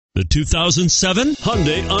The 2007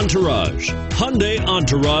 Hyundai Entourage. Hyundai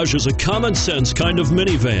Entourage is a common-sense kind of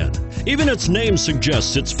minivan. Even its name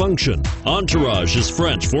suggests its function. Entourage is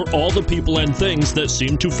French for all the people and things that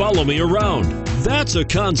seem to follow me around. That's a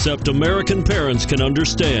concept American parents can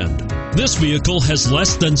understand. This vehicle has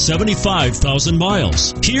less than 75,000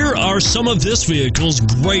 miles. Here are some of this vehicle's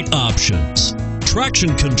great options: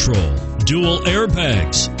 traction control, dual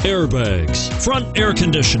airbags, front air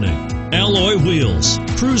conditioning, alloy wheels,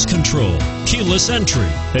 cruise control, keyless entry,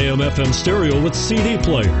 AM/FM stereo with CD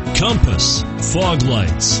player, compass, fog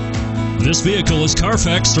lights. This vehicle is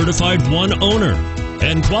Carfax certified one owner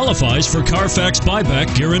and qualifies for Carfax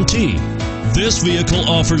buyback guarantee. This vehicle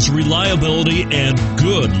offers reliability and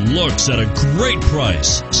good looks at a great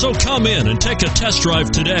price. So come in and take a test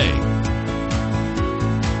drive today.